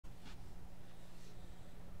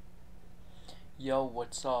Yo,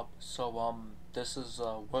 what's up? This is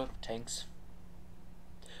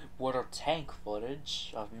water tank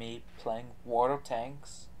footage of me playing water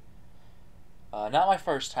tanks. Not my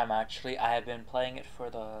first time actually. I have been playing it for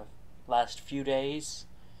the last few days,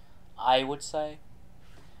 I would say.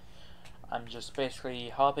 I'm just basically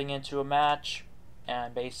hopping into a match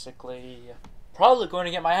and basically probably going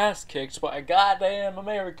to get my ass kicked by a goddamn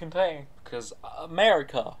American tank. Because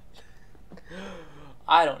America.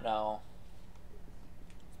 I don't know.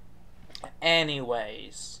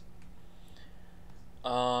 Anyways.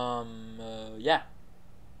 Yeah.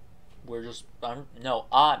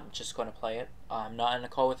 I'm just gonna play it. I'm not in a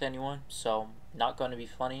call with anyone, so not gonna be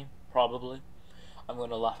funny, probably. I'm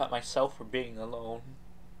gonna laugh at myself for being alone.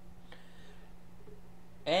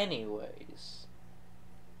 Anyways.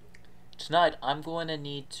 Tonight, I'm going to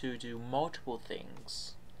need to do multiple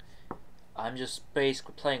things. I'm just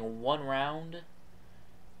basically playing one round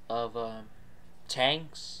of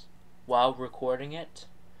tanks while recording it.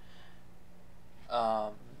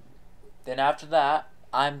 Then after that,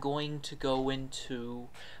 I'm going to go into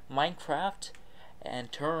Minecraft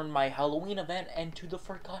and turn my Halloween event into the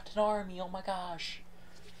Forgotten Army. Oh my gosh.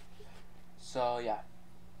 So yeah.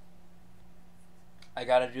 I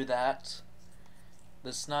gotta do that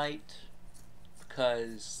this night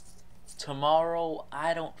because tomorrow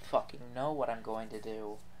I don't fucking know what I'm going to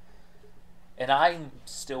do. And I'm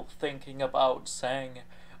still thinking about saying,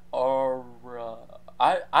 or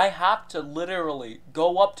I have to literally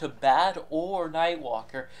go up to Bad or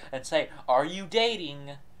Nightwalker and say, "Are you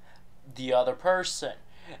dating the other person?"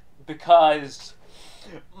 Because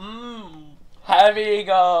having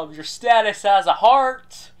your status as a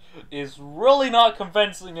heart is really not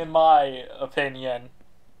convincing in my opinion.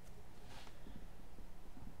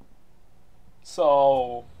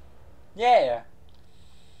 So, yeah.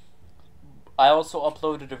 I also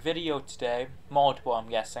uploaded a video today, multiple I'm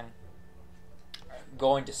guessing.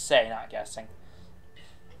 Going to say, not guessing.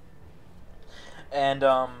 And,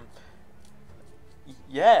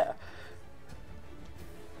 yeah.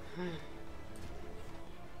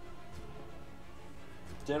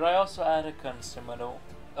 Did I also add a consumable?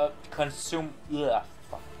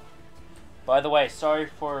 Fuck. By the way, sorry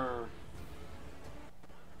for...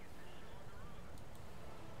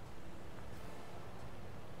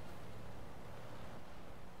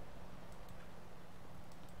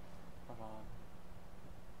 Hold on.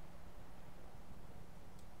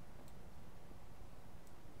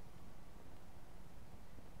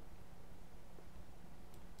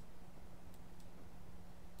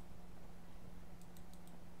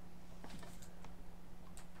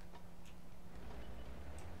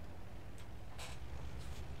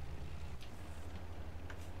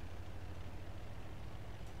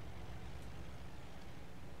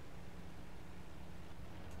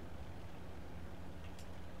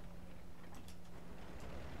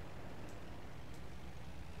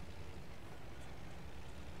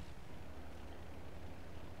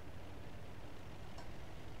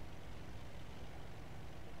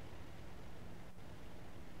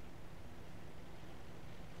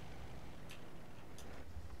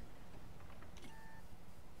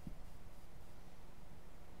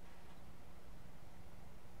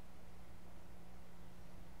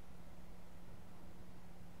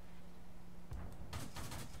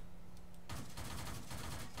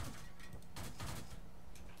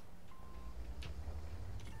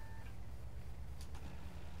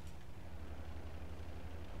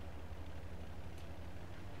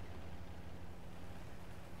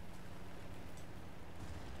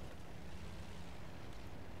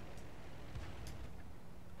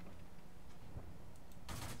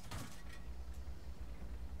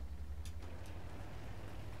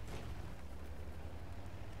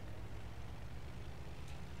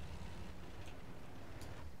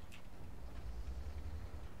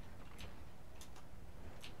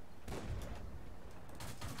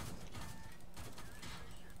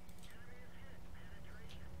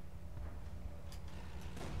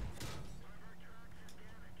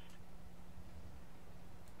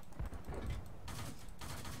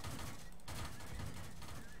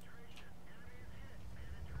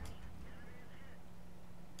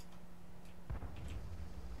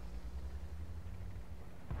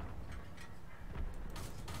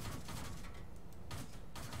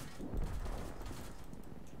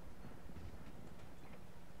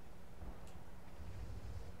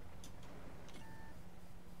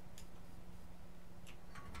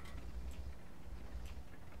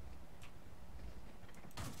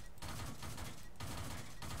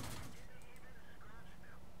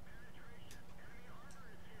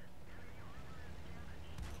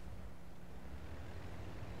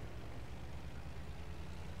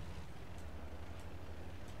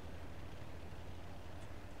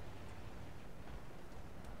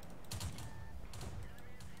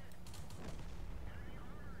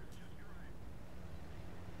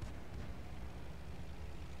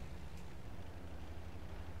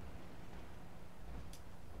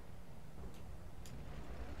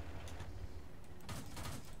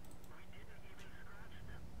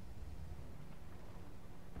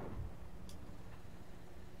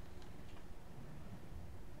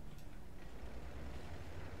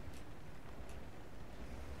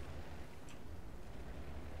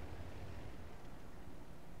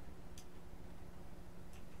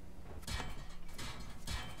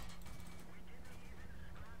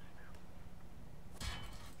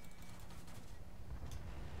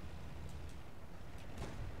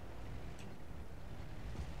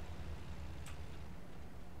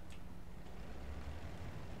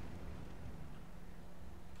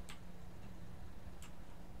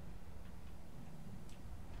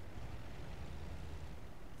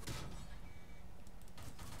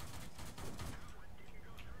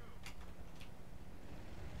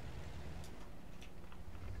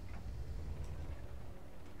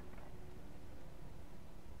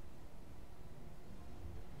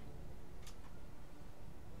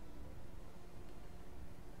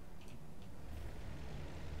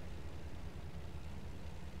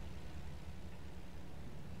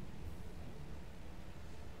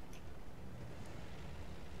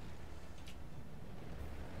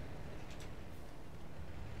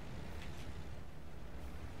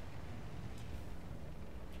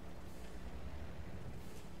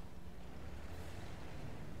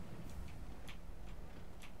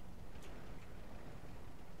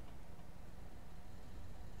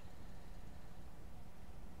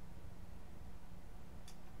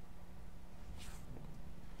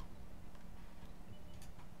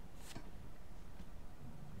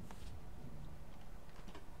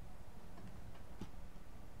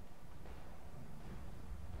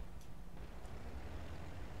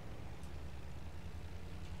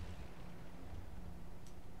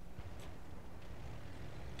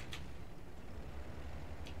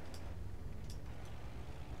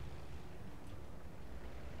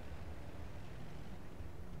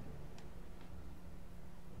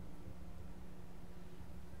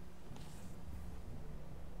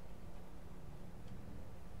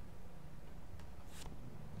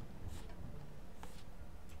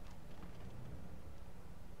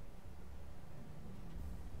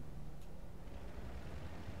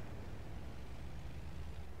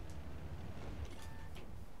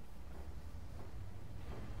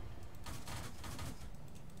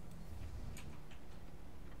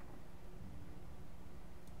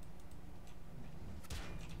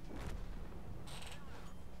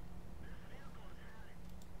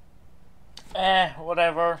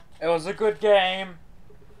 Whatever. It was a good game.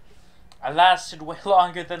 I lasted way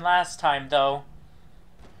longer than last time, though.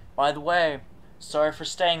 By the way, sorry for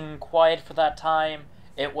staying quiet for that time.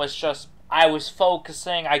 It was just, I was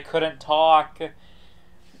focusing, I couldn't talk.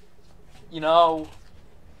 You know,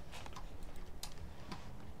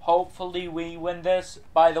 hopefully we win this.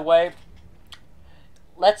 By the way,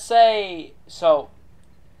 let's say, so,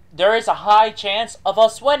 there is a high chance of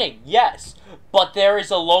us winning, yes. But there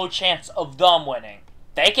is a low chance of them winning.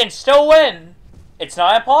 They can still win. It's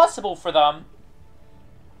not impossible for them.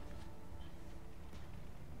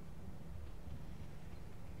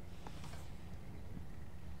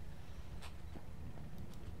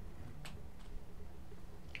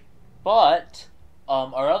 But,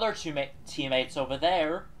 our other two teammates over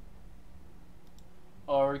there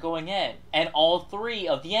are going in. And all three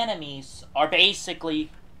of the enemies are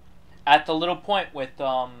basically at the little point with,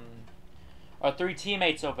 our three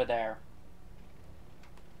teammates over there.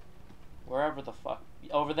 Wherever the fuck.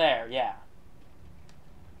 Over there, yeah.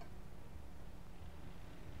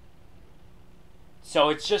 So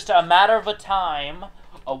it's just a matter of a time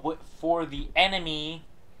for the enemy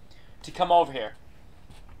to come over here.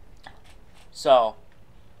 So,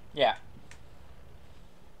 yeah.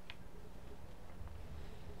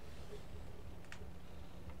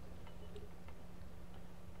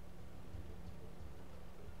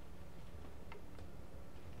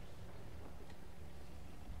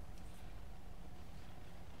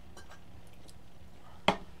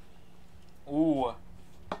 Ooh.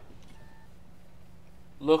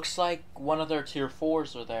 Looks like one of their tier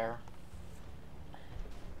 4s are there.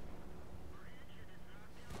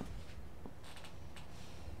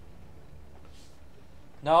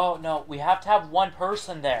 No, we have to have one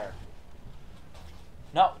person there.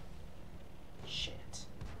 No. Shit.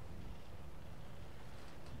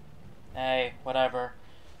 Hey, whatever.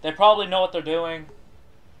 They probably know what they're doing.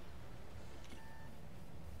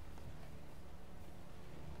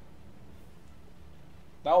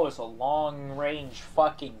 That was a long-range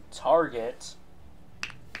fucking target.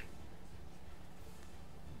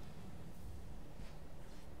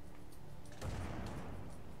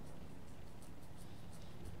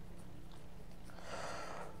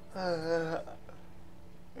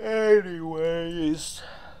 Anyways.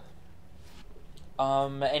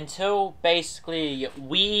 Until basically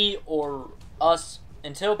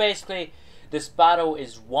until basically this battle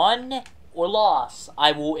is won or lost,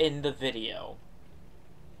 I will end the video.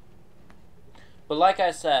 But like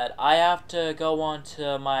I said, I have to go on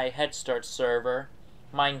to my Head Start server,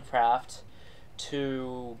 Minecraft,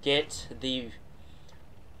 to get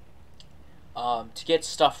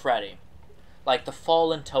stuff ready. Like the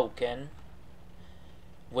Fallen token,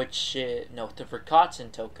 which, no, the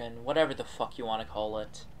Forgotten token, whatever the fuck you want to call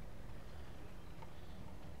it.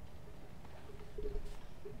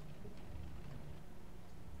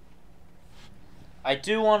 I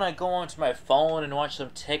do want to go onto my phone and watch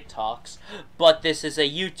some TikToks, but this is a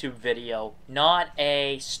YouTube video, not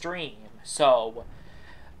a stream, so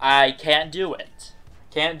I can't do it.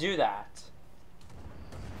 Can't do that.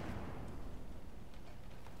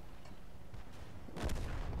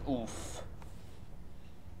 Oof.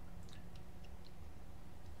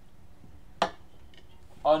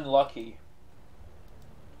 Unlucky.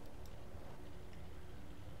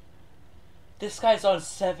 This guy's on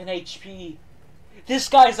 7 HP. This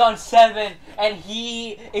guy's on 7, and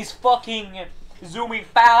he is fucking zooming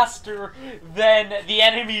faster than the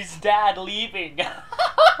enemy's dad leaving.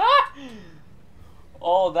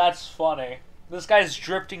 Oh, that's funny. This guy's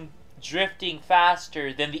drifting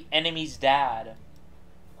faster than the enemy's dad.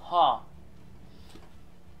 Huh.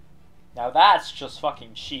 Now that's just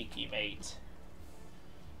fucking cheeky, mate.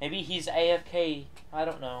 Maybe he's AFK, I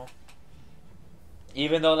don't know.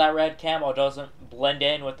 Even though that red camo doesn't blend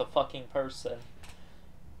in with the fucking person.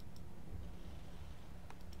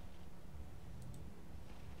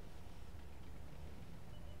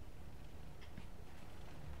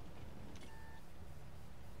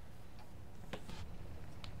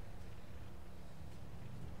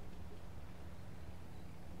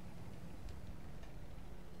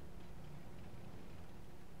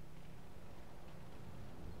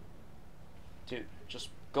 Dude, just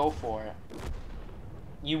go for it.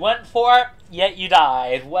 You went for it, yet you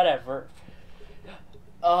died. Whatever.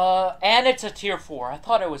 And it's a tier 4. I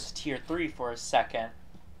thought it was a tier 3 for a second.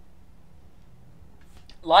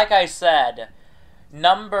 Like I said,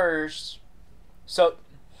 numbers... So,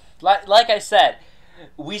 like I said,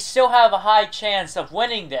 we still have a high chance of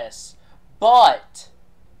winning this. But,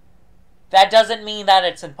 that doesn't mean that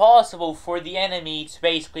it's impossible for the enemy to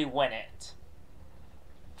basically win it.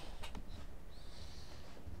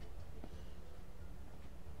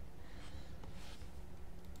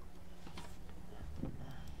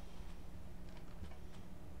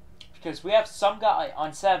 Because we have some guy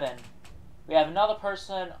on 7. We have another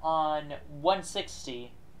person on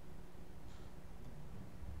 160.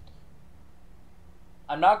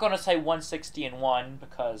 I'm not going to say 160 and 1,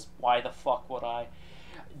 because why the fuck would I?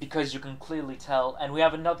 Because you can clearly tell. And we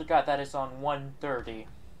have another guy that is on 130.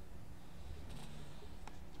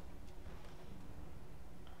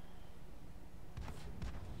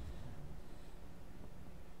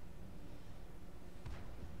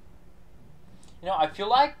 You know, I feel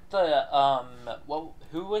like the,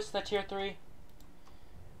 who was the tier 3?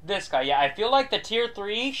 This guy, yeah, I feel like the tier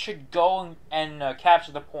 3 should go and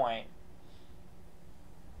capture the point.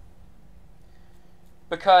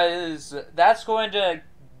 Because that's going to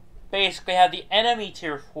basically have the enemy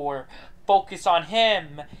tier 4 focus on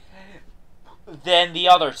him than the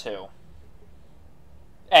other two.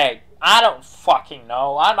 Hey, I don't fucking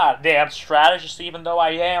know. I'm not a damn strategist, even though I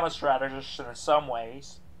am a strategist in some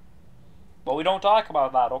ways. But we don't talk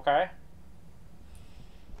about that, okay?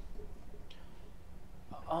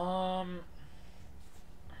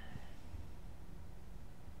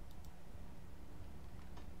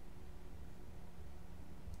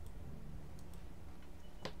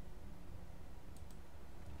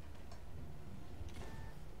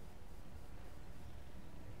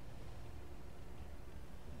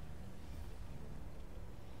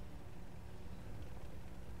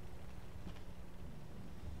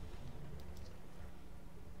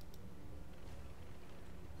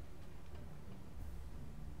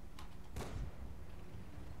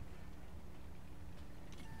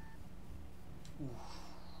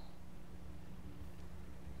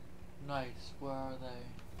 Nice, where are they?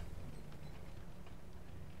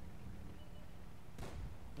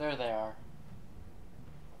 There they are.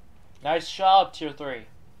 Nice job, tier 3.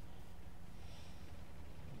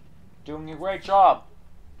 Doing a great job.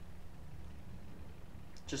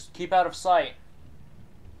 Just keep out of sight.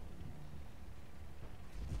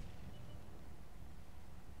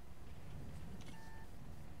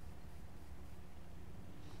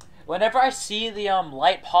 Whenever I see the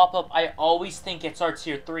light pop up, I always think it's our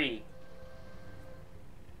tier 3.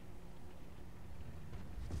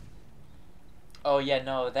 Oh yeah,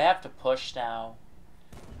 no, they have to push now.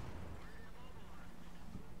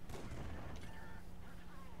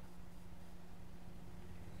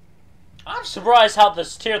 I'm surprised how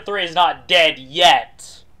this tier 3 is not dead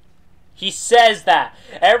yet. He says that.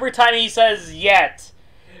 Every time he says yet,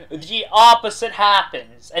 the opposite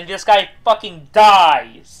happens. And this guy fucking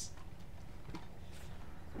dies.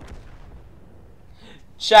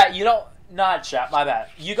 Chat, you don't... Not chat, my bad.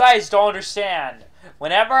 You guys don't understand.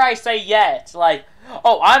 Whenever I say yet, like,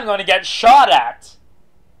 oh, I'm gonna get shot at.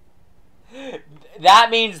 That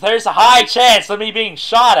means there's a high chance of me being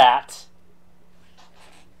shot at.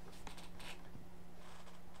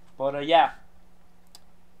 But, yeah.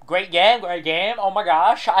 Great game, great game. Oh my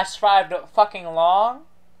gosh, I survived fucking long.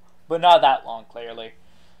 But not that long, clearly.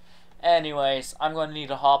 Anyways, I'm going to need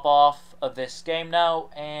to hop off of this game now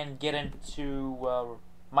and get into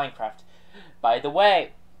Minecraft. By the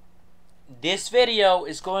way, this video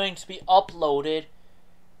is going to be uploaded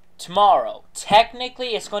tomorrow. Technically,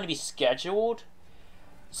 it's going to be scheduled.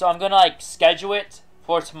 So I'm going to, like, schedule it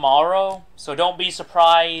for tomorrow. So don't be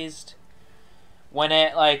surprised when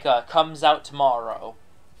it, like, comes out tomorrow.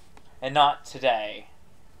 And not today.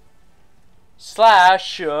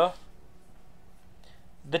 Slash the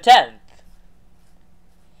 10th.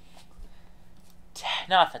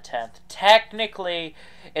 Not the 10th. Technically,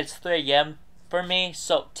 it's 3 AM for me,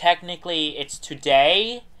 so technically it's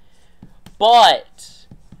today, but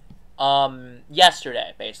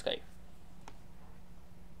yesterday, basically.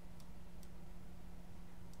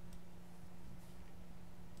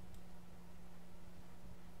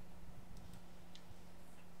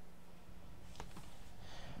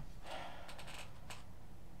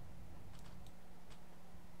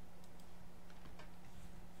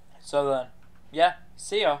 So then, yeah,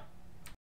 see ya.